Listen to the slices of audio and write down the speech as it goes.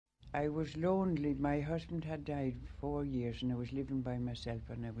I was lonely. My husband had died 4 years and I was living by myself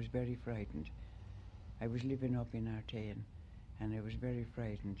and I was very frightened. I was living up in Artane and I was very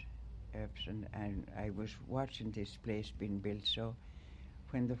frightened. And I was watching this place being built, so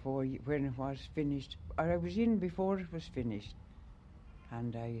when it was finished, or I was in before it was finished,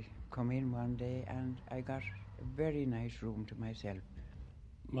 and I come in one day and I got a very nice room to myself.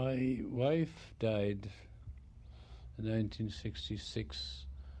 My wife died in 1966.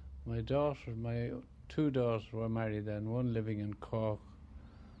 My two daughters were married then, one living in Cork,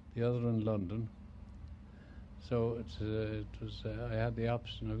 the other in London. So I had the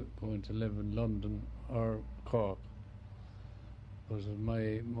option of going to live in London or Cork. Because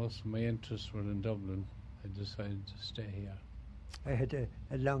most of my interests were in Dublin, I decided to stay here. I had a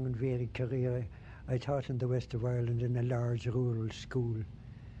long and varied career. I taught in the west of Ireland in a large rural school.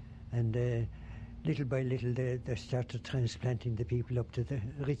 And little by little they started transplanting the people up to the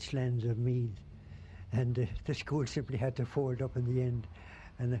rich lands of Meath. And the school simply had to fold up in the end.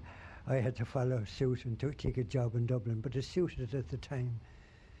 And I had to follow suit and take a job in Dublin, but it suited at the time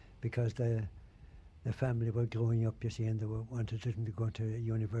because the family were growing up, you see, and they wanted them to go to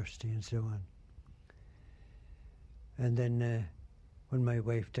university and so on. And then when my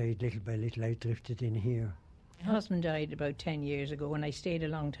wife died, little by little, I drifted in here. My husband died about 10 years ago, and I stayed a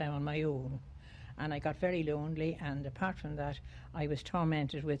long time on my own. And I got very lonely, and apart from that, I was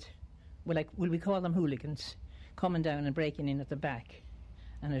tormented with, will we call them hooligans, coming down and breaking in at the back.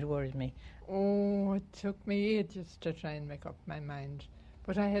 And it worried me. Oh, it took me ages to try and make up my mind.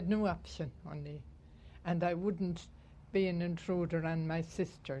 But I had no option, only. And I wouldn't be an intruder on my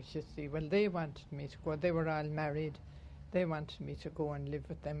sisters, you see. Well, they wanted me to go. They were all married. They wanted me to go and live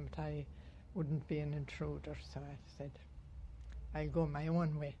with them, but I wouldn't be an intruder. So I said, I'll go my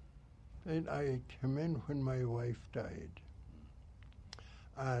own way. And I came in when my wife died.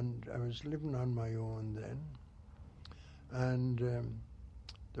 And I was living on my own then. And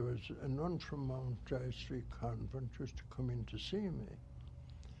there was a nun from Mount Dry Street Convent used to come in to see me,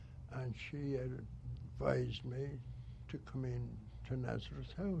 and she advised me to come in to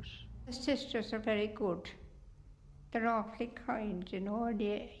Nazareth House. The sisters are very good. They're awfully kind, you know.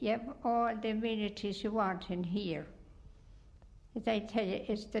 You have all the amenities you want in here. As I tell you,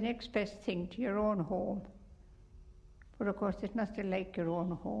 it's the next best thing to your own home. But of course, there's nothing like your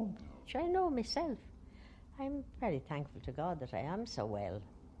own home. I know myself. I'm very thankful to God that I am so well.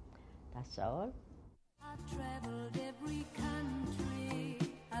 That's all. I've traveled every country,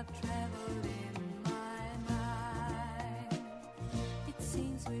 I've traveled in my mind. It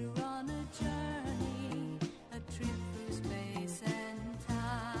seems we're on a journey, a trip through space and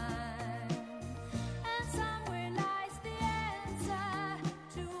time. And somewhere lies the answer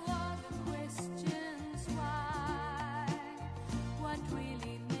to all the questions why. What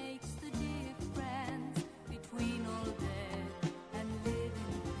really makes the difference between all dead and living?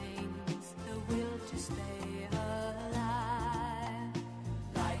 The will to stay alive,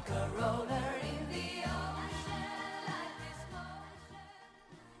 like a roller in the ocean, like this motion.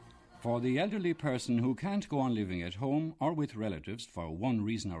 For the elderly person who can't go on living at home or with relatives for one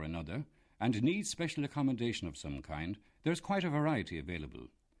reason or another and needs special accommodation of some kind, there's quite a variety available,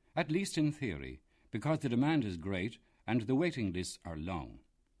 at least in theory, because the demand is great and the waiting lists are long.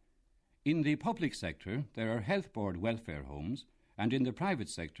 In the public sector, there are health board welfare homes, and in the private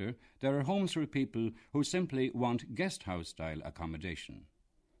sector, there are homes for people who simply want guest house-style accommodation.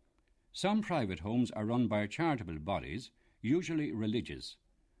 Some private homes are run by charitable bodies, usually religious.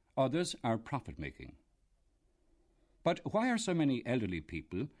 Others are profit-making. But why are so many elderly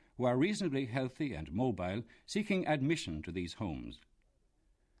people who are reasonably healthy and mobile seeking admission to these homes?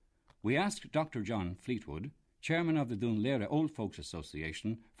 We asked Dr. John Fleetwood, chairman of the Dún Laoghaire Old Folks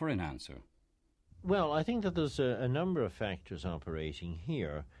Association, for an answer. Well, I think that there's a number of factors operating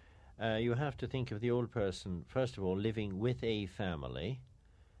here. You have to think of the old person, first of all, living with a family.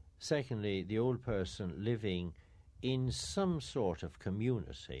 Secondly, the old person living in some sort of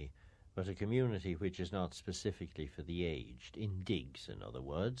community, but a community which is not specifically for the aged, in digs, in other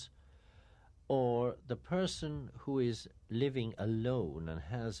words. Or the person who is living alone and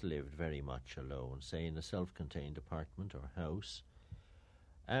has lived very much alone, say in a self-contained apartment or house.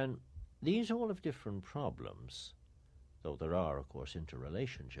 And these all have different problems, though there are, of course,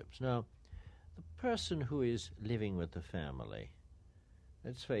 interrelationships. Now, the person who is living with the family,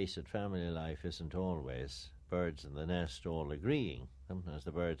 let's face it, family life isn't always birds in the nest all agreeing. Sometimes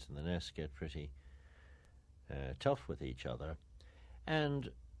the birds in the nest get pretty tough with each other. And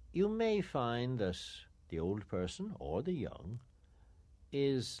you may find that the old person or the young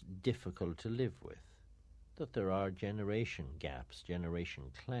is difficult to live with. that there are generation gaps, generation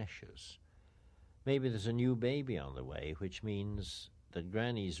clashes. Maybe there's a new baby on the way, which means that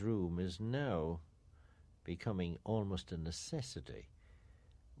Granny's room is now becoming almost a necessity.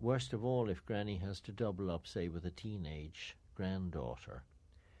 Worst of all, if Granny has to double up, say, with a teenage granddaughter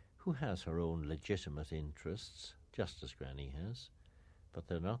who has her own legitimate interests, just as Granny has, but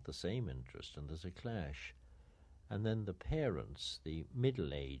they're not the same interest, and there's a clash. And then the parents, the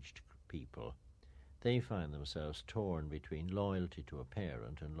middle-aged people, they find themselves torn between loyalty to a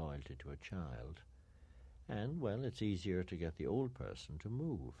parent and loyalty to a child. And, well, it's easier to get the old person to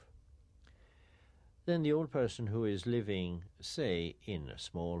move. Then the old person who is living, say, in a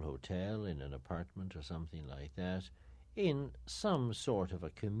small hotel, in an apartment or something like that, in some sort of a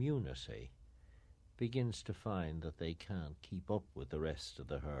community, begins to find that they can't keep up with the rest of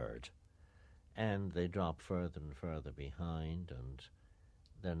the herd, and they drop further and further behind, and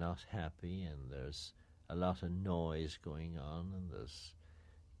they're not happy, and there's a lot of noise going on, and there's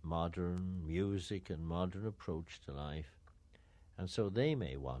modern music and modern approach to life, and so they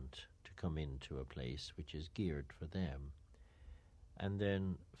may want to come into a place which is geared for them. And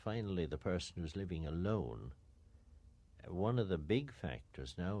then finally the person who's living alone, one of the big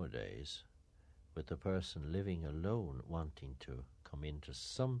factors nowadays with the person living alone wanting to come into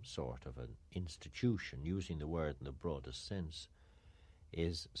some sort of an institution, using the word in the broadest sense,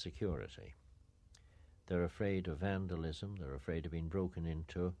 is security. They're afraid of vandalism, they're afraid of being broken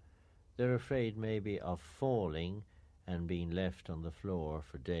into, they're afraid maybe of falling and being left on the floor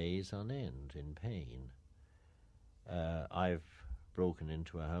for days on end in pain. I've broken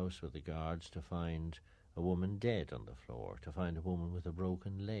into a house with the guards to find a woman dead on the floor, to find a woman with a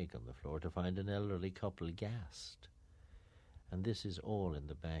broken leg on the floor, to find an elderly couple gassed. And this is all in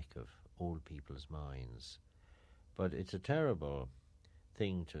the back of old people's minds. But it's a terrible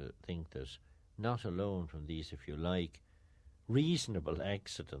thing to think that not alone from these, if you like, reasonable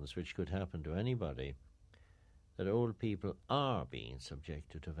accidents which could happen to anybody, that old people are being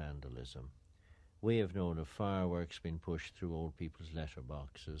subjected to vandalism. We have known of fireworks being pushed through old people's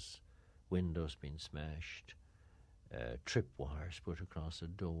letterboxes, windows being smashed, tripwires put across a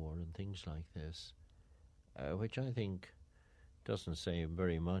door and things like this, which I think doesn't say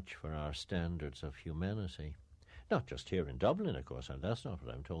very much for our standards of humanity. Not just here in Dublin, of course, and that's not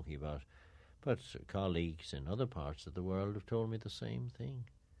what I'm talking about, but colleagues in other parts of the world have told me the same thing.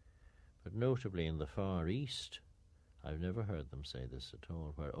 But notably in the Far East, I've never heard them say this at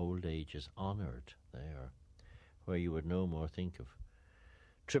all, where old age is honoured there, where you would no more think of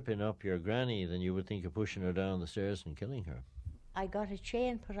tripping up your granny than you would think of pushing her down the stairs and killing her. I got a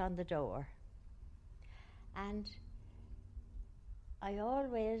chain put on the door, and I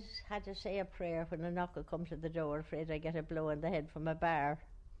always had to say a prayer when a knock would come to the door, afraid I'd get a blow in the head from a bar,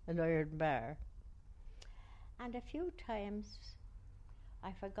 an iron bar. And a few times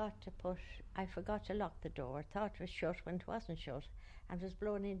I forgot to lock the door, thought it was shut when it wasn't shut, and was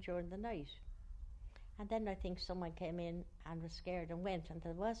blown in during the night. And then I think someone came in and was scared and went, and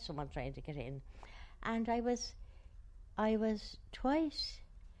there was someone trying to get in. And I was twice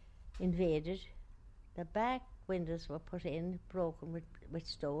invaded. The back windows were put in, broken with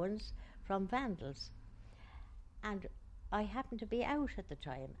stones from vandals. And I happened to be out at the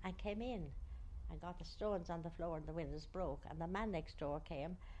time and came in and got the stones on the floor and the windows broke. And the man next door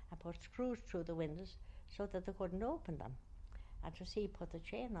came and put screws through the windows so that they couldn't open them. And so he put the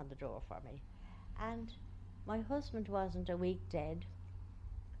chain on the door for me. And my husband wasn't a week dead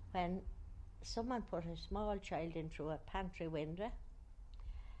when someone put a small child in through a pantry window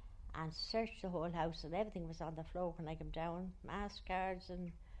and searched the whole house, and everything was on the floor when I came down, mass cards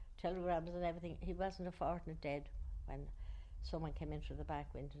and telegrams and everything. He wasn't a fortnight dead when someone came in through the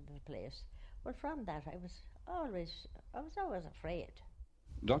back window of the place. Well, from that I was always afraid.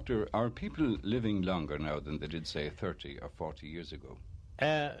 Doctor, are people living longer now than they did, say, 30 or 40 years ago?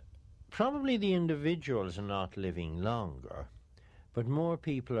 Probably the individuals are not living longer, but more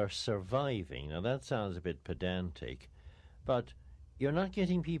people are surviving. Now, that sounds a bit pedantic, but you're not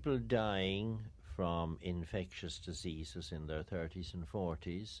getting people dying from infectious diseases in their 30s and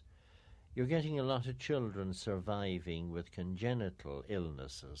 40s. You're getting a lot of children surviving with congenital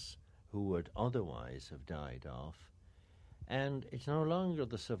illnesses who would otherwise have died off. And it's no longer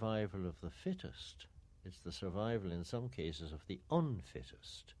the survival of the fittest. It's the survival, in some cases, of the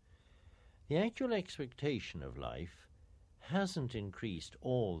unfittest. The actual expectation of life hasn't increased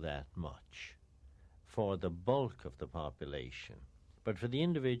all that much for the bulk of the population. But for the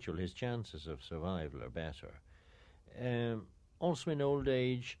individual, his chances of survival are better. Also in old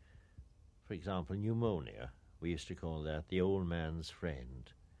age, for example, pneumonia, we used to call that the old man's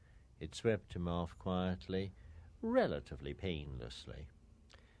friend. It swept him off quietly, relatively painlessly.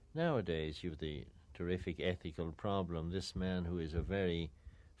 Nowadays, you've the terrific ethical problem. This man, who is a very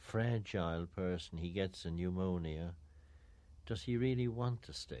fragile person, he gets a pneumonia. Does he really want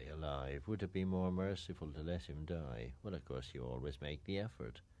to stay alive? Would it be more merciful to let him die? Well, of course, you always make the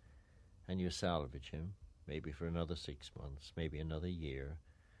effort, and you salvage him, maybe for another 6 months, maybe another year,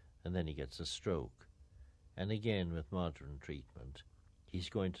 and then he gets a stroke. And again, with modern treatment, he's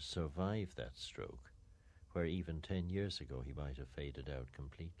going to survive that stroke, where even 10 years ago he might have faded out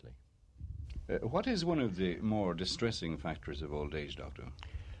completely. What is one of the more distressing factors of old age, Doctor?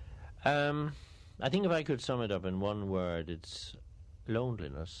 I think if I could sum it up in one word, it's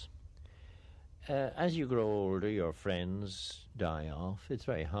loneliness. As you grow older, your friends die off. It's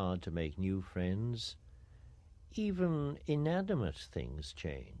very hard to make new friends. Even inanimate things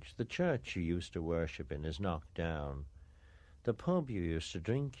change. The church you used to worship in is knocked down. The pub you used to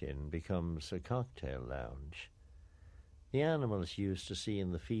drink in becomes a cocktail lounge. The animals you used to see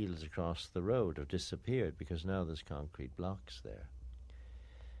in the fields across the road have disappeared because now there's concrete blocks there.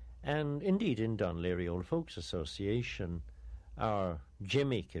 And indeed, in Dún Laoghaire Old Folks Association, our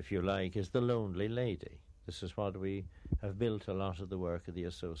gimmick, if you like, is the lonely lady. This is what we have built a lot of the work of the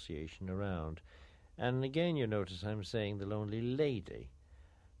association around. And again, you notice I'm saying the lonely lady.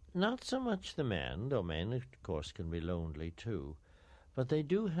 Not so much the man, though men, of course, can be lonely too, but they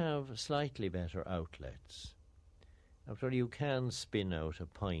do have slightly better outlets. After all, you can spin out a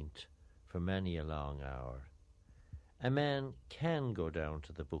pint for many a long hour. A man can go down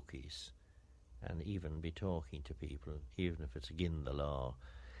to the bookies and even be talking to people, even if it's against the law.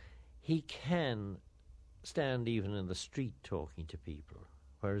 He can stand even in the street talking to people,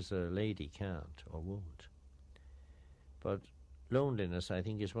 whereas a lady can't or won't. But loneliness, I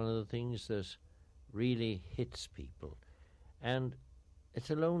think, is one of the things that really hits people. And it's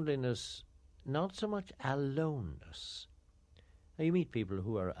a loneliness, not so much aloneness. Now, you meet people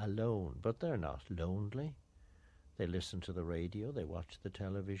who are alone, but they're not lonely. They listen to the radio, they watch the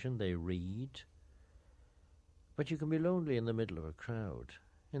television, they read. But you can be lonely in the middle of a crowd,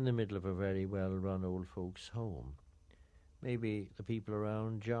 in the middle of a very well-run old folks' home. Maybe the people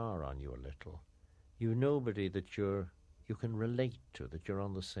around jar on you a little. You've nobody that you can relate to, that you're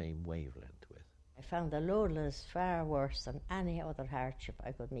on the same wavelength with. I found the loneliness far worse than any other hardship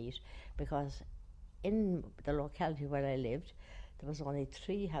I could meet, because in the locality where I lived, there was only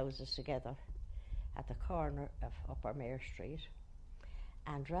 3 houses together at the corner of Upper Mayor Street.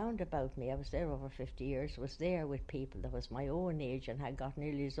 And round about me, I was there over 50 years, was there with people that was my own age and had got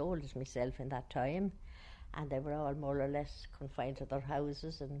nearly as old as myself in that time. And they were all more or less confined to their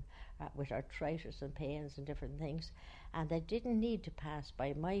houses and with arthritis and pains and different things. And they didn't need to pass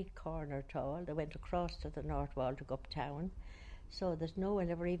by my corner at all. They went across to the north wall to go uptown. So that no one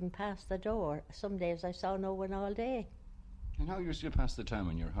ever even passed the door. Some days I saw no one all day. And how used you to pass the time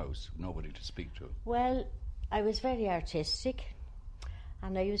in your house with nobody to speak to? Well, I was very artistic,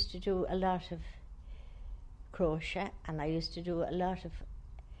 and I used to do a lot of crochet, and I used to do a lot of...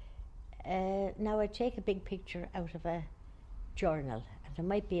 now I take a big picture out of a journal, and it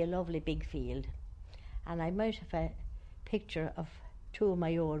might be a lovely big field, and I might have a picture of 2 of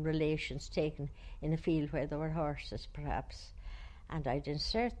my own relations taken in a field where there were horses, perhaps, and I'd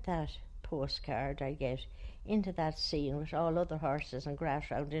insert that postcard I get into that scene with all other horses and grass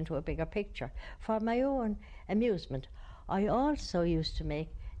round into a bigger picture for my own amusement. I also used to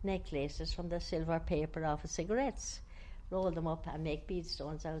make necklaces from the silver paper off of cigarettes, roll them up and make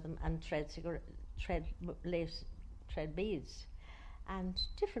beadstones out of them and thread beads and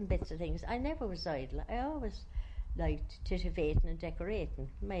different bits of things. I never was idle. I always liked titivating and decorating,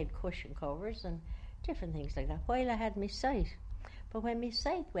 made cushion covers and different things like that while I had my sight. But when my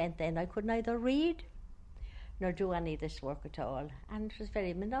sight went, then I could neither read nor do any of this work at all, and it was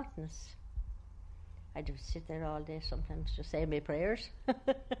very monotonous. I'd just sit there all day sometimes to say my prayers.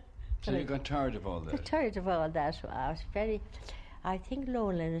 So you got tired of all that? Got tired of all that. I think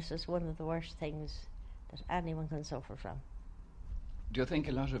loneliness is one of the worst things that anyone can suffer from. Do you think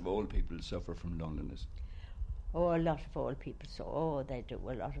a lot of old people suffer from loneliness? Oh, a lot of old people. They do.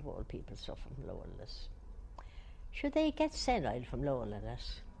 A lot of old people suffer from loneliness. Should they get senile from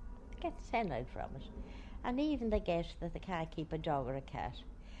loneliness? Get senile from it. And even they get that they can't keep a dog or a cat.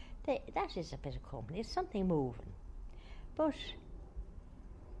 That is a bit of company. It's something moving. But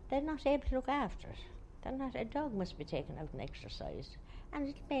they're not able to look after it. A dog must be taken out and exercised.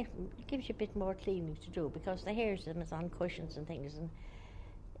 And it gives you a bit more cleaning to do, because the hairs of them is on cushions and things, and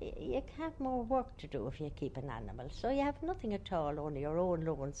you have more work to do if you keep an animal. So you have nothing at all, only your own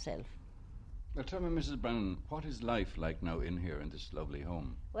lone self. Well, tell me, Mrs. Brennan, what is life like now in here in this lovely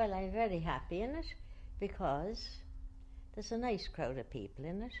home? Well, I'm very happy in it because there's a nice crowd of people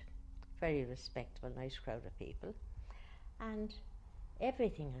in it, very respectable, nice crowd of people, and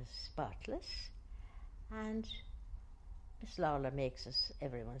everything is spotless, and Miss Lawler makes us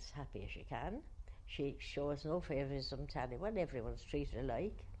everyone as happy as she can. She shows no favouritism to anyone, everyone's treated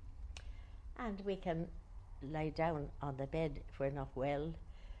alike, and we can lie down on the bed if we're not well,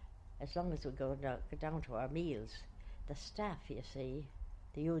 as long as we go down to our meals. The staff, you see,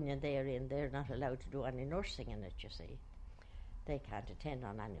 the union they're in, they're not allowed to do any nursing in it, you see. They can't attend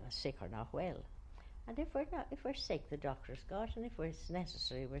on anyone sick or not well. And if we're sick, the doctor's got, and if it's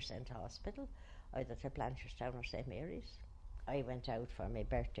necessary, we're sent to hospital, either to Blanchardstown or St. Mary's. I went out for my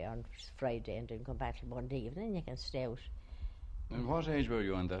birthday on Friday and didn't come back till Monday evening. You can stay out. And what age were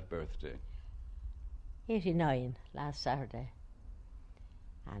you on that birthday? 89 last Saturday.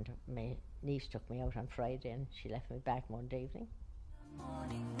 And my niece took me out on Friday and she left me back Monday evening. The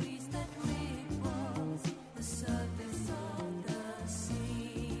morning breeze that ripples the surface of the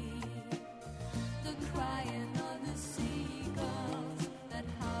sea, the crying of the seagulls that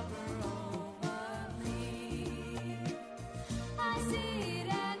hover over me. I see it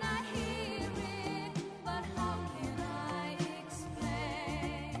and I hear it, but how can I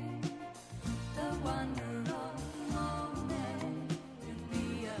explain the wonder of the moment, to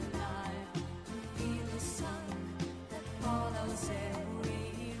be alive, to feel the sun that follows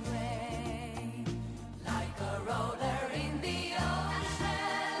every ray, like a roller in the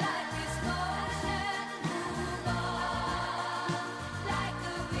ocean, life is motion, move on, like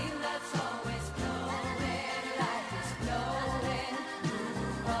the wind that's always blowing, life is flowing,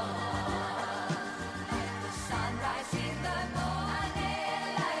 move on, like the sunrise in the morning,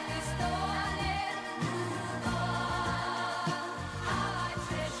 life is dawning, move on, how I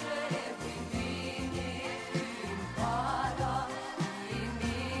treasure every minute, being part of, being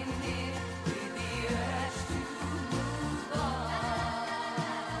in it, with the urge to move on.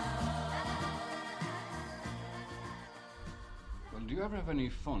 Well, do you ever have any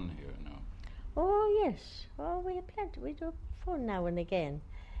fun here now? Oh, yes. Oh, we have plenty. We do fun now and again.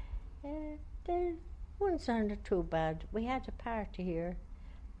 The ones aren't too bad. We had a party here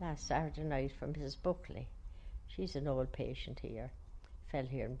last Saturday night for Mrs. Buckley. She's an old patient here. Fell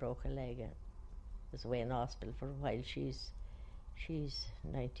here and broke a leg. Was away in hospital for a while. She's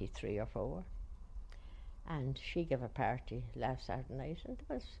 93 or 4. And she gave a party last Saturday night, and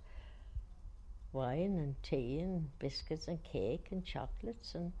there was wine and tea and biscuits and cake and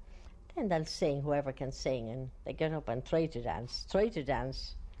chocolates, and then they'll sing, whoever can sing, and they get up and try to dance,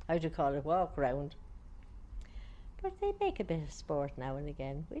 how do you call it, walk round. But they make a bit of sport now and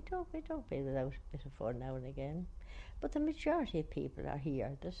again. We don't be without a bit of fun now and again. But the majority of people are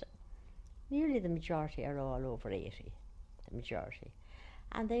here. Nearly the majority are all over 80, the majority.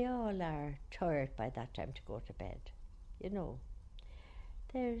 And they all are tired by that time to go to bed, you know.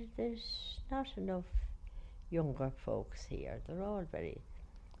 There's not enough younger folks here. They're all very,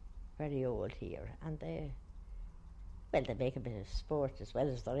 very old here, and they make a bit of sport as well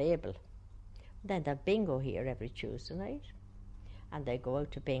as they're able. Then they've bingo here every Tuesday night, and they go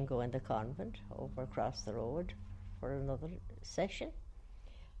out to bingo in the convent over across the road for another session.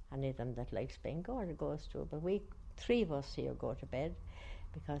 Any of them that likes bingo or goes to it. But 3 of us here go to bed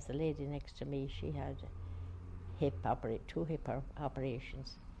because the lady next to me, she had 2 hip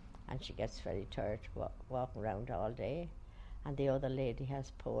operations, and she gets very tired walking around all day. And the other lady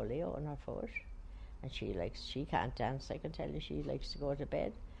has polio on her foot, and she can't dance, I can tell you. She likes to go to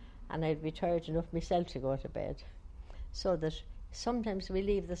bed, and I'd be tired enough myself to go to bed. So that sometimes we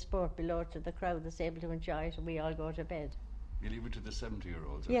leave the sport below to the crowd that's able to enjoy it, and we all go to bed. You leave it to the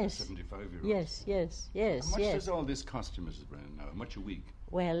 70-year-olds or Yes. the 75-year-olds? Yes. How much does all this cost you, Mrs. Brennan, now? How much a week?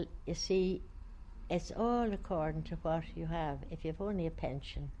 Well, you see, it's all according to what you have. If you've only a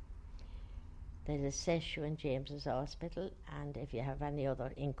pension, they'll assess you in James's Hospital, and if you have any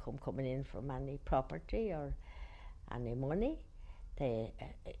other income coming in from any property or any money, they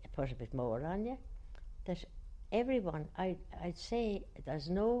put a bit more on you. That everyone, I'd say there's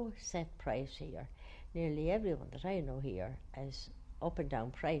no set price here. Nearly everyone that I know here has up and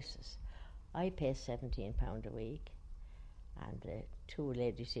down prices. I pay £17 a week, and the 2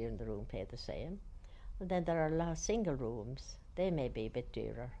 ladies here in the room pay the same. And then there are a lot of single rooms. They may be a bit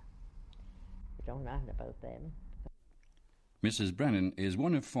dearer. We don't know anything about them. Mrs. Brennan is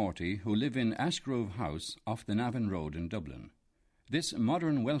one of 40 who live in Ashgrove House off the Navan Road in Dublin. This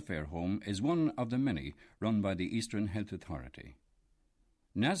modern welfare home is one of the many run by the Eastern Health Authority.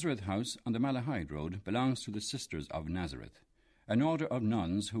 Nazareth House on the Malahide Road belongs to the Sisters of Nazareth, an order of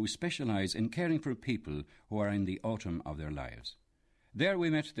nuns who specialise in caring for people who are in the autumn of their lives. There we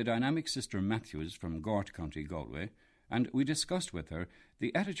met the dynamic Sister Matthews from Gort, County Galway, and we discussed with her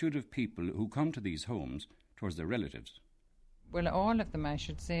the attitude of people who come to these homes towards their relatives. Well, all of them, I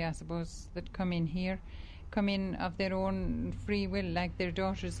should say, I suppose, that come in here, come in of their own free will, like their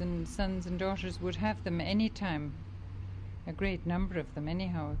daughters and sons and daughters would have them any time. A great number of them,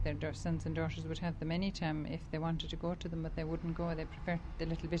 anyhow, their sons and daughters would have them any time if they wanted to go to them, but they wouldn't go. They prefer the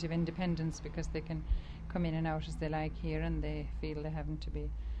little bit of independence because they can come in and out as they like here, and they feel they haven't to be,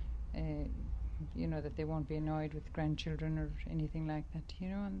 that they won't be annoyed with grandchildren or anything like that,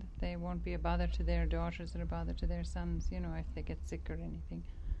 and that they won't be a bother to their daughters or a bother to their sons, if they get sick or anything.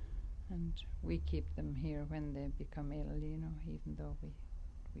 And we keep them here when they become ill, even though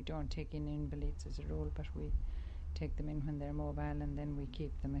we don't take in invalids as a rule, but we take them in when they're mobile, and then we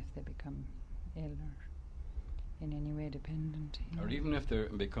keep them if they become ill or in any way dependent. Or even if they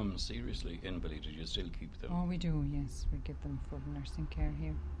become seriously invalided, you still keep them? Oh, we do, yes. We give them full nursing care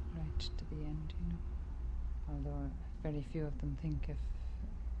here right to the end, although very few of them think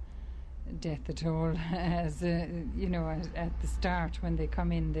of death at all as, at the start when they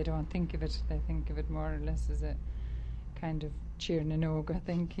come in, they don't think of it. They think of it more or less as a kind of cheer na nog, I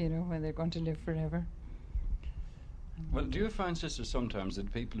think, when they're going to live forever. Well, do you find, Sister, sometimes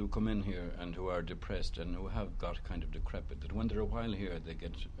that people who come in here and who are depressed and who have got kind of decrepit, that when they're a while here they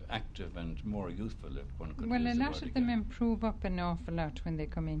get active and more youthful, if one could Well, use a the lot word of them again? improve up an awful lot when they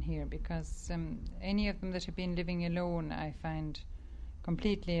come in here, because any of them that have been living alone, I find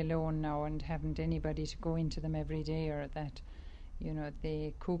completely alone now and haven't anybody to go into them every day, or that,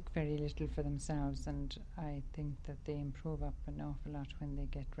 they cook very little for themselves, and I think that they improve up an awful lot when they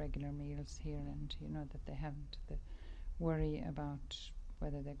get regular meals here, and, that they haven't the worry about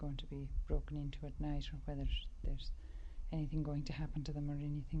whether they're going to be broken into at night or whether there's anything going to happen to them or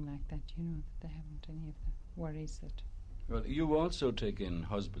anything like that, that they haven't any of the worries that... Well, you also take in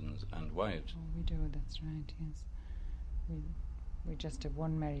husbands and wives. Oh, we do, that's right, yes. We just have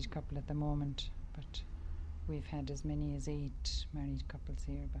one married couple at the moment, but we've had as many as 8 married couples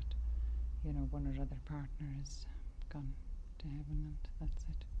here, but, one or other partner has gone to heaven, and that's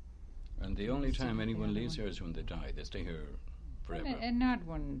it. And the only time the anyone other leaves one. here is when they die. They stay here forever. Well, an odd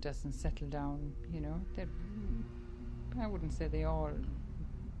one doesn't settle down, I wouldn't say they all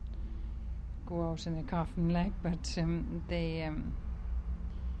go out in a coffin, but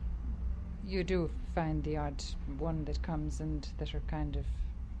you do find the odd one that comes and that are kind of,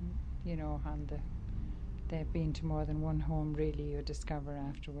 they've been to more than one home, really, you discover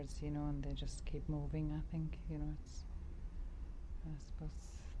afterwards, and they just keep moving, I think, I suppose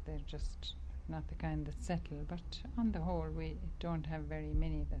they're just not the kind that settle, but on the whole we don't have very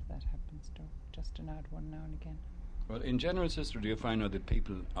many that happens to, just an odd one now and again. Well, in general, Sister, do you find out that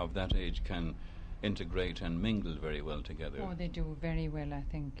people of that age can integrate and mingle very well together? Oh, they do very well, I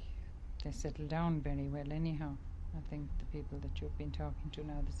think. They settle down very well anyhow. I think the people that you've been talking to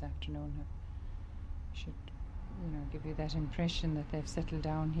now this afternoon should, give you that impression that they've settled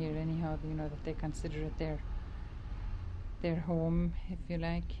down here anyhow, that they consider it their home, if you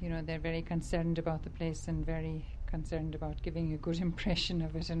like. They're very concerned about the place and very concerned about giving a good impression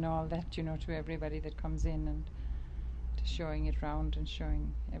of it and all that, to everybody that comes in, and to showing it round and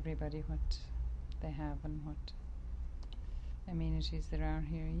showing everybody what they have and what amenities there are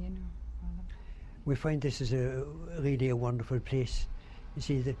here, We find this is really a wonderful place. You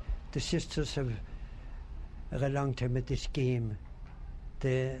see, the sisters have a long time at this game.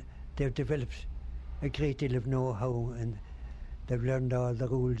 They've developed a great deal of know-how, and they've learned all the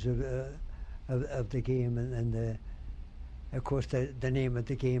rules of the game, and of course the name of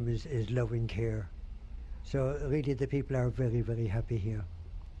the game is Love and Care. So really the people are very, very happy here.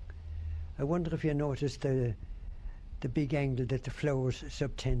 I wonder if you noticed the big angle that the flowers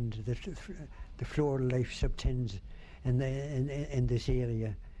subtend, the floral life subtends in this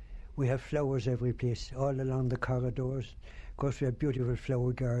area. We have flowers every place, all along the corridors. Of course, we have beautiful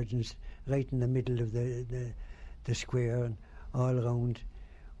flower gardens right in the middle of the square, and all around.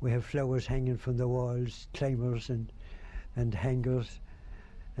 We have flowers hanging from the walls, climbers and hangers,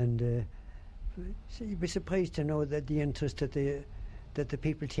 and so you'd be surprised to know that the interest that the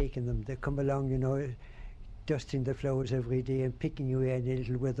people take in them. They come along, dusting the flowers every day and picking away any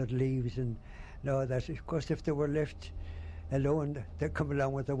little withered leaves and all that. Of course, if they were left alone, they'd come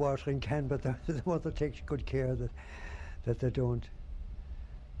along with the watering can, but the mother takes good care that they don't.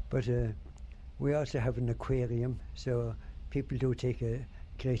 But we also have an aquarium, so people do take a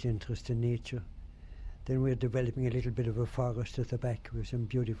great interest in nature. Then we're developing a little bit of a forest at the back with some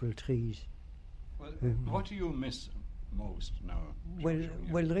beautiful trees. Well, what do you miss most now? Well,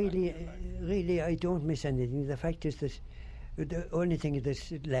 really, I don't miss anything. The fact is that the only thing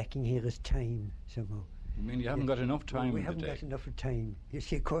that's lacking here is time somehow. You mean you haven't got enough time We in the haven't day? got enough of time. You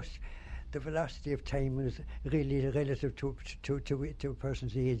see, of course, the velocity of time is really relative to a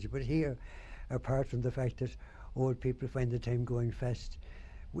person's age. But here, apart from the fact that old people find the time going fast,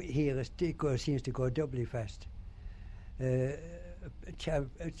 here seems to go doubly fast. A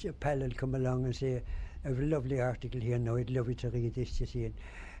pal will come along and say, I have a lovely article here now, I'd love you to read this, you see.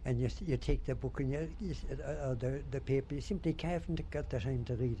 And you take the book and or the paper, you simply haven't got the time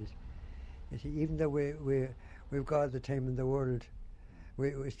to read it. You see, even though we've got all the time in the world,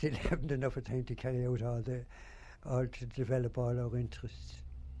 we still haven't enough of time to carry out all to develop all our interests.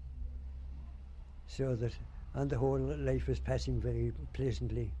 So that on the whole, life is passing very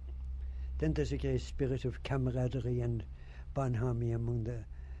pleasantly. Then there's a great spirit of camaraderie and bonhomie among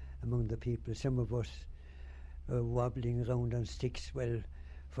the people. Some of us wobbling around on sticks, find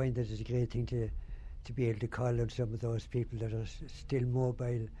that it's a great thing to be able to call on some of those people that are still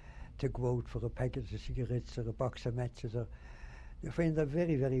mobile to go out for a packet of cigarettes or a box of matches. Or you find they're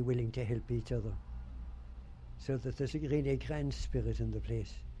very, very willing to help each other. So that there's really a grand spirit in the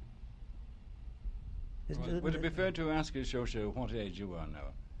place. Would it be fair to ask you, Shosha, what age you are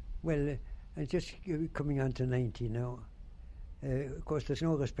now? Well, I'm just coming on to 90 now. Of course, there's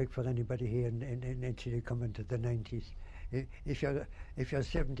no respect for anybody here until you come into the 90s. If you're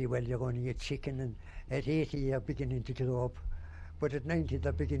 70, well, you're only a chicken, and at 80 you're beginning to grow up. But at 90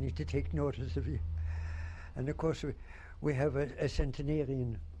 they're beginning to take notice of you. And of course we have a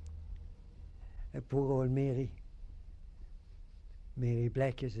centenarian, a poor old Mary. Mary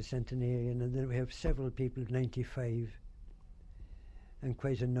Black is a centenarian, and then we have several people 95, and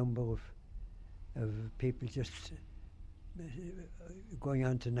quite a number of people just going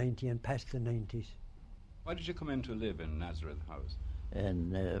on to 90 and past the 90s. Why did you come in to live in Nazareth House?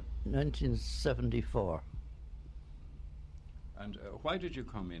 In 1974. And why did you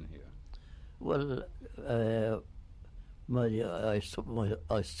come in here? Well, I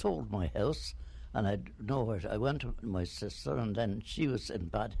sold my house, and I nowhere. I went to my sister, and then she was in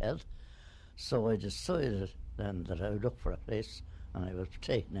bad health, so I decided then that I would look for a place, and I was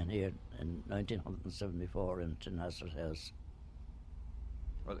taken in here in 1974 into Nazareth House.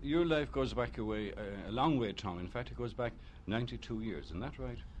 Well, your life goes back a long way, Tom. In fact, it goes back 92 years, isn't that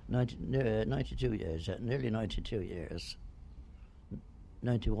right? 92 years, nearly 92 years.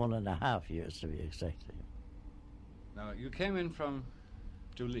 91 and a half years, to be exactly. Now, you came in from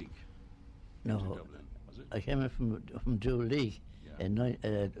Duleek. No, Dublin, was it? I came in from Duleek in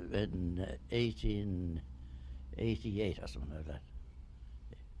 1888 or something like that.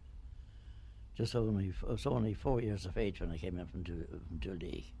 I was only 4 years of age when I came in from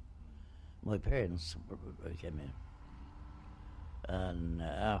Duleek. My parents came in. And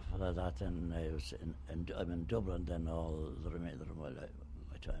after that, then I'm in Dublin then all the remainder of my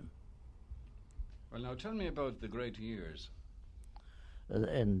time. Well, now tell me about the great years.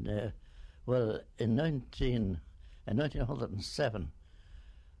 In 1907,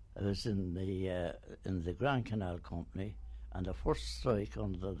 I was in the Grand Canal Company, and the first strike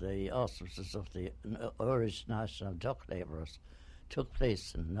under the auspices of the Irish National Dock Labourers took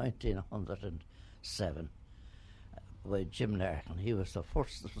place in 1907 by Jim Larkin. He was the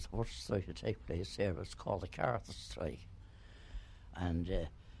first strike to take place here. It was called the Carter Strike. And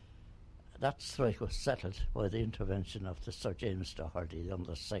that strike was settled by the intervention of the Sir James Doherty, the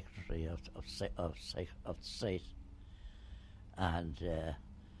Under Secretary of State. And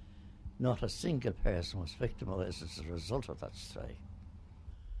not a single person was victimised as a result of that strike.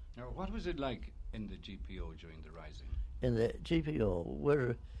 Now, what was it like in the GPO during the rising? In the GPO,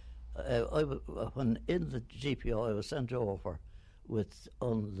 when in the GPO, I was sent over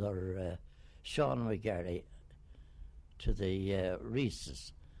under Sean McGarry to the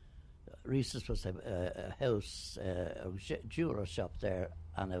Reese's. Reese's was a house, a jeweller shop there,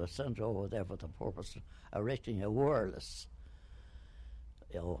 and I was sent over there for the purpose of erecting a wireless.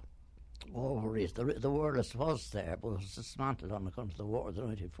 Over Reese. The wireless was there, but it was dismantled on account of the war, the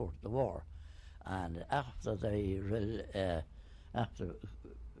 1940 war. And after there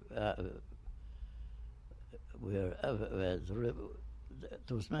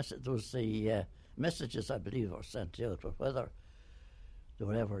was the messages, I believe, were sent out, but whether they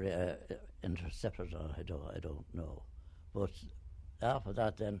were ever intercepted, I don't know. But after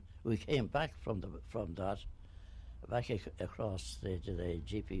that, then we came back from that, back across the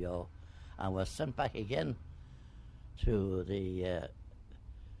GPO, and was sent back again to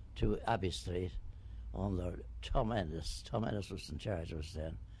Abbey Street under Tom Ennis. Tom Ennis was in charge of us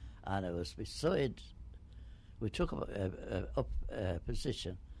then, and it was beside we took up a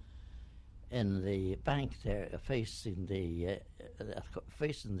position in the bank there, facing the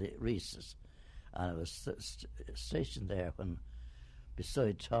Reese's, and I was stationed there when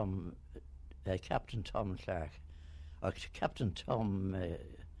beside Captain Tom Clark, or Captain Tom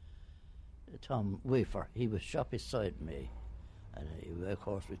Weaver. He was shot beside me, and of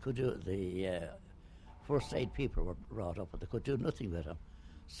course we could do the first aid people were brought up, but they could do nothing with him.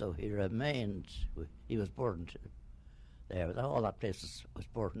 So he remained. He was burned there. All that place was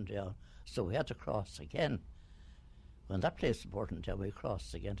burned down. So we had to cross again. When that place was burned down, we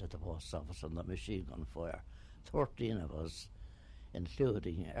crossed again to the post office on the machine gun fire. 13 of us,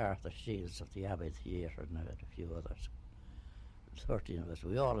 including Arthur Shields of the Abbey Theatre and a few others. 13 of us.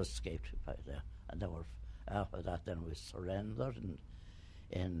 We all escaped by there. And then after that, then we surrendered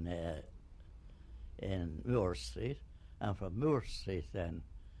in Moore Street. And from Moore Street, then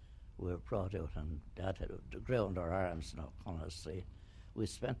we were brought out and Dad had to ground our arms in O'Connell Street. We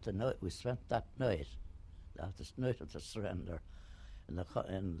spent that night, the night of the surrender, in the plot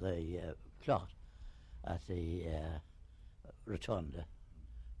at the Rotunda.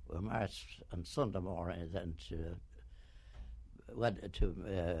 We marched on Sunday morning then went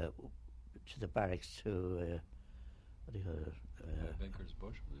to the barracks to what do you call it? Baker's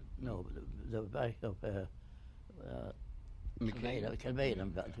Bush. No, the back of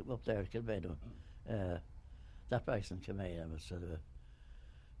Kilmainham, up there, Kilmainham. That barracks in Kilmainham was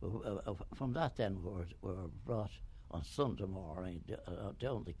from that then we were brought on Sunday morning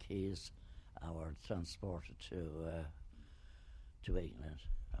down the quays and were transported to England.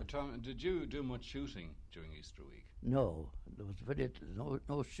 Tom, did you do much shooting during Easter week? No, there was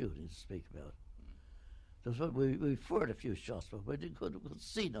no shooting to speak about. We fired a few shots, but we could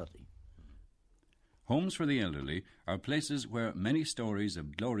see nothing. Homes for the elderly are places where many stories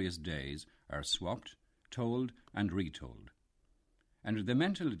of glorious days are swapped, told and retold. And the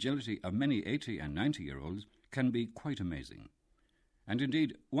mental agility of many 80 and 90-year-olds can be quite amazing. And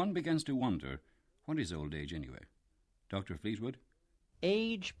indeed, one begins to wonder, what is old age anyway? Dr. Fleetwood?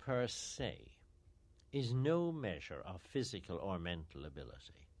 Age per se is no measure of physical or mental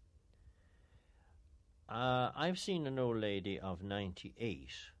ability. I've seen an old lady of 98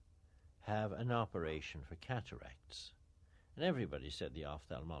 have an operation for cataracts, and everybody said the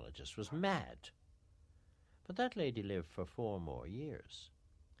ophthalmologist was mad. But that lady lived for 4 more years,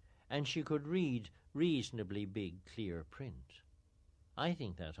 and she could read reasonably big, clear print. I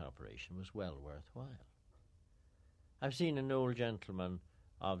think that operation was well worthwhile. I've seen an old gentleman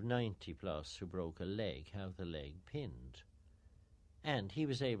of 90 plus who broke a leg have the leg pinned, and he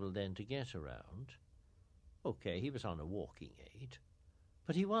was able then to get around. Okay, he was on a walking aid,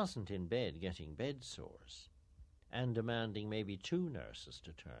 but he wasn't in bed getting bed sores and demanding maybe 2 nurses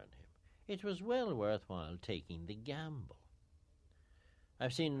to turn him. It was well worthwhile taking the gamble.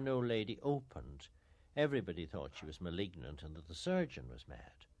 I've seen an old lady opened. Everybody thought she was malignant and that the surgeon was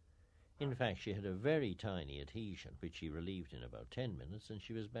mad. In fact, she had a very tiny adhesion, which she relieved in about 10 minutes, and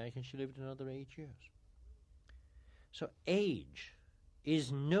she was back and she lived another 8 years. So age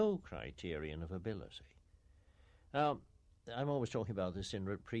is no criterion of ability. Now, I'm always talking about this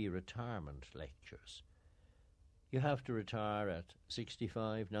in pre-retirement lectures. You have to retire at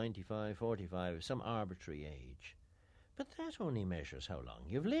 65, 95, 45, some arbitrary age. But that only measures how long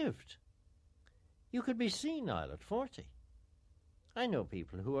you've lived. You could be senile at 40. I know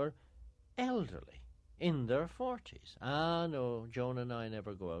people who are elderly, in their 40s. No, Joan and I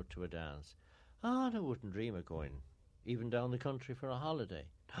never go out to a dance. No, wouldn't dream of going even down the country for a holiday.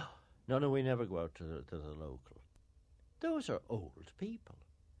 No, we never go out to the local. Those are old people.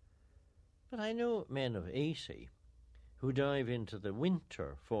 But I know men of 80 who dive into the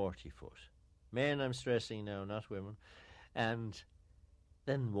winter 40-foot. Men, I'm stressing now, not women. And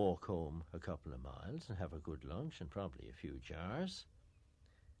then walk home a couple of miles and have a good lunch and probably a few jars.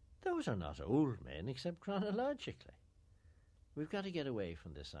 Those are not old men, except chronologically. We've got to get away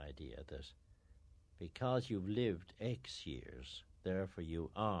from this idea that because you've lived X years, therefore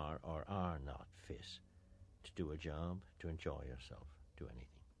you are or are not fit to do a job, to enjoy yourself, do anything.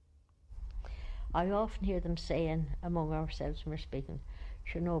 I often hear them saying among ourselves when we're speaking,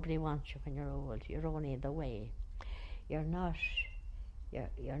 sure, nobody wants you when you're old. You're only in the way. You're not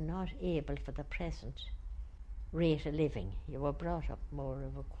able for the present rate of living. You were brought up more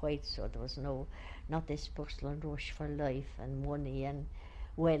of a quiet, so there was not this bustle and rush for life and money and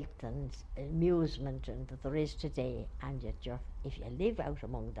wealth and amusement and that there is today. And yet if you live out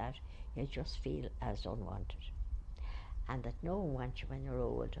among that, you just feel as unwanted. And that no one wants you when you're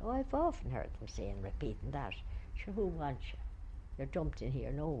old. I've often heard them repeating that. Sure, who wants you? You're dumped in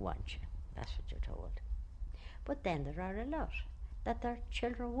here, no one wants you. That's what you're told. But then there are a lot that their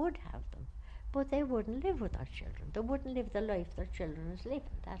children would have them, but they wouldn't live with their children. They wouldn't live the life their children is living,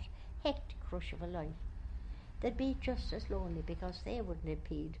 that hectic rush of a life. They'd be just as lonely because they wouldn't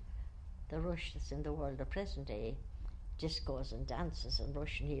impede the rush that's in the world of present day, discos and dances and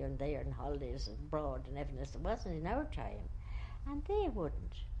rushing here and there and holidays and abroad and everything else. It wasn't in our time. And they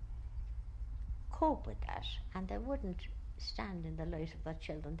wouldn't cope with that, and they wouldn't stand in the light of their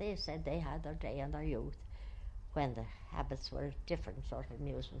children. They said they had their day and their youth when the habits were different sort of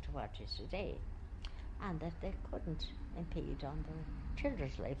amusement to what is today, and that they couldn't impede on their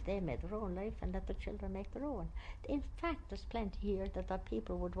children's life. They made their own life and let the children make their own. In fact, there's plenty here that the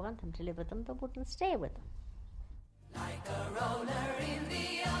people would want them to live with them, they wouldn't stay with them. Like a roller in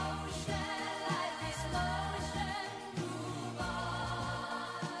the ocean, life is motion, move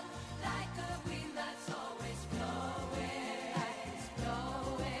on. Like a wind that's always blowing, life is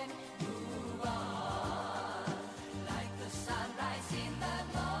blowing, move on. Like the sunrise in the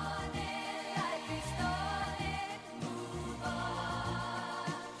morning, life is dawning, move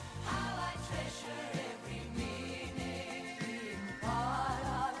on. How I treasure every minute, being part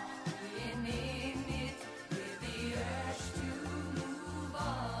of, being in it, with the urge to move on.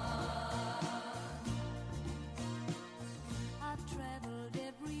 I've traveled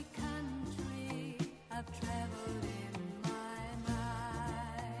every country, I've traveled in my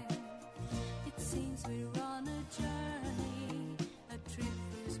mind. It seems we're on a journey, a trip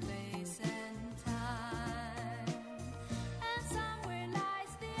through space and time. And somewhere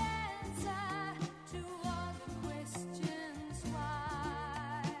lies the answer to all the questions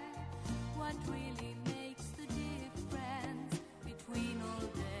why. What really makes the difference between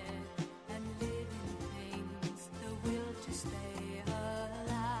old death and living things? The will to stay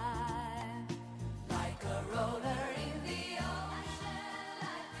alive. Like a roller in the ocean,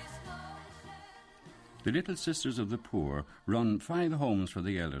 life is motion. The Little Sisters of the Poor run 5 homes for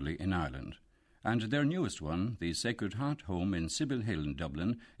the elderly in Ireland, and their newest one, the Sacred Heart Home in Sybil Hill in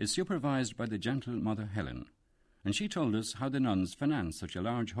Dublin, is supervised by the gentle Mother Helen. And she told us how the nuns finance such a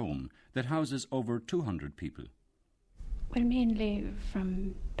large home that houses over 200 people. Well, mainly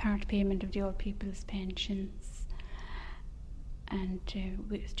from part payment of the old people's pensions. And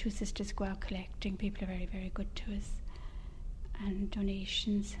we, 2 sisters go out collecting. People are very, very good to us. And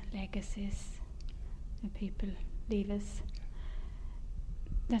donations, legacies, the people leave us.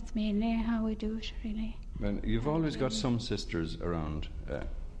 That's mainly how we do it, really. Well, you've always got some sisters around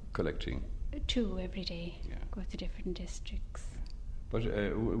collecting. 2 every day, Yeah. go to different districts. But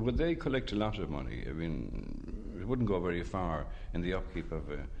would they collect a lot of money? I mean, it wouldn't go very far in the upkeep of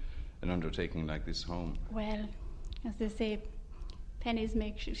an undertaking like this home. Well, as they say, pennies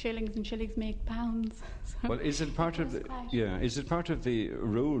make shillings and shillings make pounds. So Well, is it part of the quite- Is it part of the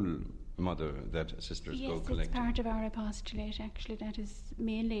rule, Mother, that sisters go Yes, collecting? it's part of our apostolate, actually. That is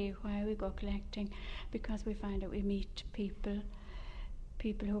mainly why we go collecting, because we find that we meet people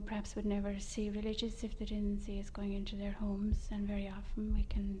who perhaps would never see religious if they didn't see us going into their homes, and very often we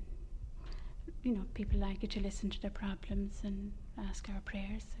can, people like it to listen to their problems and ask our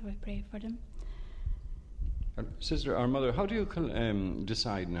prayers, so we pray for them. Sister or Mother, how do you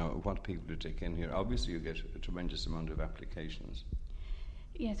decide now what people to take in here? Obviously you get a tremendous amount of applications.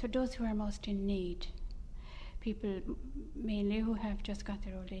 Yes, for those who are most in need, people mainly who have just got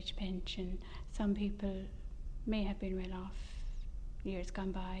their old age pension. Some people may have been well off years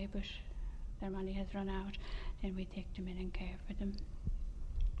gone by, but their money has run out, then we take them in and care for them.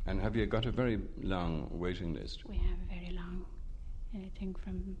 And have you got a very long waiting list? We have a very long, anything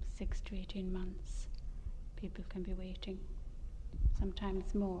from 6 to 18 months. People can be waiting,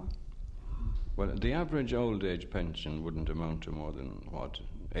 sometimes more. Well, the average old age pension wouldn't amount to more than, what,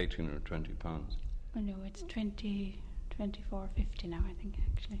 18 or 20 pounds? Well, no, it's 24.50 now, I think,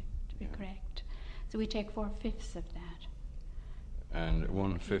 actually, to be correct. So we take 4/5 of that. And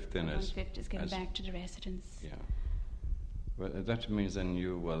 1/5 then is... 1/5 is given back to the residents. Yeah. Well, that means then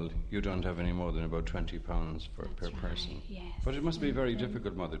you don't have any more than about £20 per person. Yes. But it must be very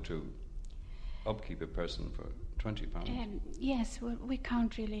difficult, Mother, to upkeep a person for £20. Yes, well, we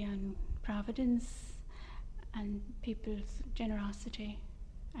count really on providence and people's generosity,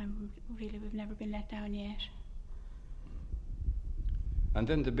 and really we've never been let down yet. And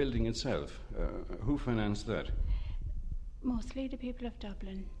then the building itself, who financed that? Mostly the people of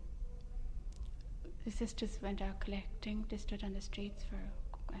Dublin. The sisters went out collecting. They stood on the streets for,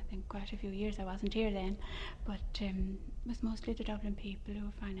 I think, quite a few years. I wasn't here then, but it was mostly the Dublin people who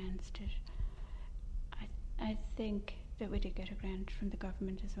financed it. I think that we did get a grant from the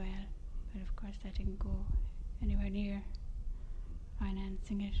government as well, but of course that didn't go anywhere near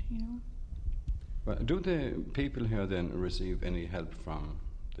financing it, Well, do the people here then receive any help from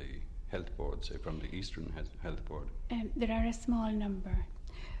the health board, say from the Eastern Health Board? There are a small number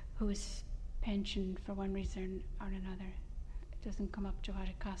whose pension, for one reason or another, doesn't come up to what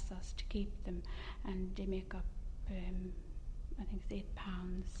it costs us to keep them, and they make up, I think it's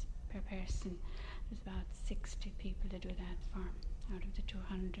 £8 per person. There's about 60 people to do that for out of the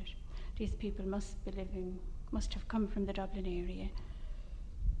 200. These people must have come from the Dublin area.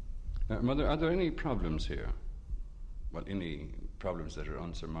 Mother, are there any problems here? Well, any problems that are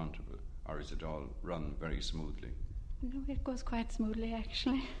unsurmountable, or is it all run very smoothly? No, it goes quite smoothly,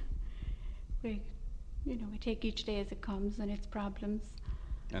 actually. We take each day as it comes and its problems.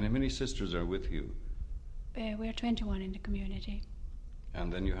 And how many sisters are with you? We're 21 in the community.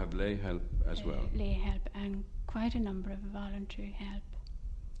 And then you have lay help as well? Lay help and quite a number of voluntary help.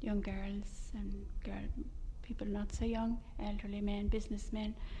 Young girls and people not so young, elderly men,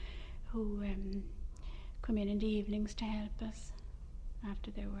 businessmen, who come in the evenings to help us after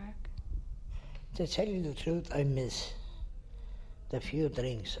their work. To tell you the truth, I miss the few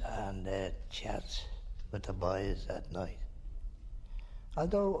drinks and chats with the boys at night.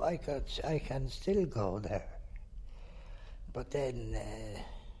 Although I can still go there, but then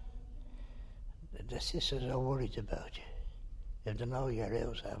the sisters are worried about you if they know you're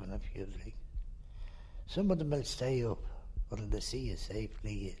out having a few drinks. Some of them will stay up until they see you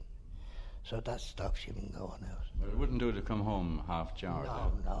safely in. So that stops you from going out. But it wouldn't do to come home half jarred.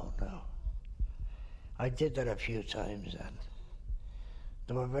 No. I did that a few times and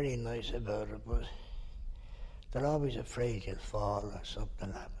they were very nice about it, but they're always afraid you'll fall or something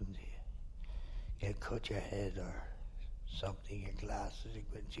will happen to you. You'll cut your head or something, your glasses will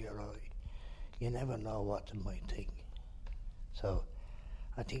go into your eye. You never know what they might think. So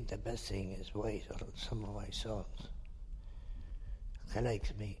I think the best thing is wait until some of my sons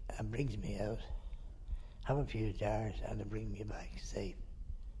collects me and brings me out, have a few jars and they bring me back safe.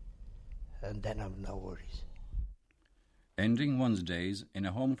 And then I've no worries. Ending one's days in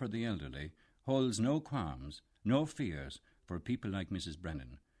a home for the elderly holds no qualms, no fears for people like Mrs.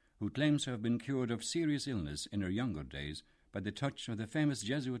 Brennan, who claims to have been cured of serious illness in her younger days by the touch of the famous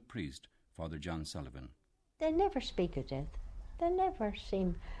Jesuit priest, Father John Sullivan. They never speak of death. They never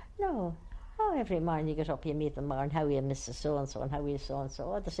seem... No. Oh, every morning you get up, you meet them, and how are you, Mrs. So-and-so, and how are you,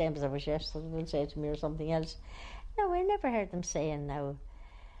 so-and-so. Oh, the same as I was yesterday, they'll say to me, or something else. No, I never heard them saying now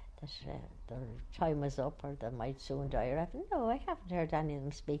that their time was up or they might soon die or anything. No, I haven't heard any of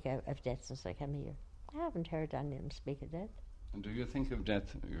them speak of death since I came here. I haven't heard any of them speak of death. And do you think of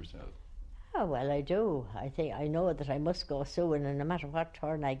death yourself? Oh, well, I do. I know that I must go soon, and no matter what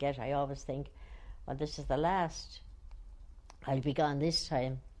turn I get, I always think, well, this is the last. I'll be gone this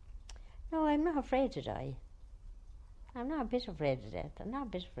time. No, I'm not afraid to die. I'm not a bit afraid of death. I'm not a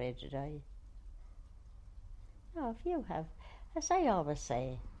bit afraid to die. No, if you have, as I always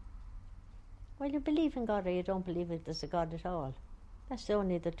say, well, you believe in God or you don't believe there's a God at all. That's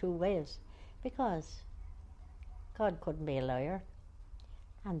only the two ways. Because God couldn't be a liar.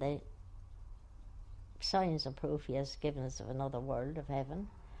 And the signs and proof he has given us of another world, of heaven.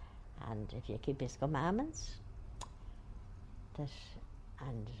 And if you keep his commandments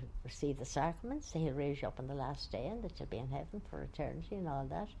and receive the sacraments, he'll raise you up on the last day and that you'll be in heaven for eternity and all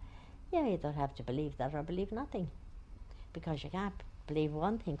that. Yeah, you don't have to believe that or believe nothing. Because you can't believe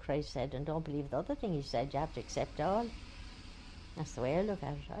one thing Christ said and don't believe the other thing he said. You have to accept all. That's the way I look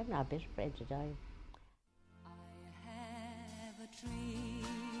at it. I'm not a bit afraid to die. I have a dream.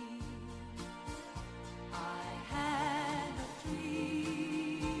 I have a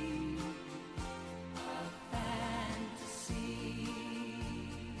dream. A fantasy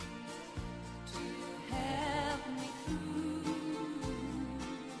to help me through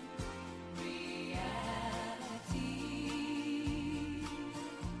reality.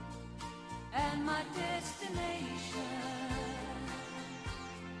 And my destination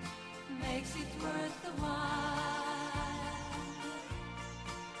makes it worth the while,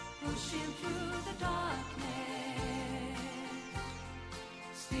 pushing through the darkness,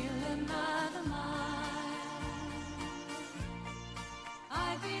 still another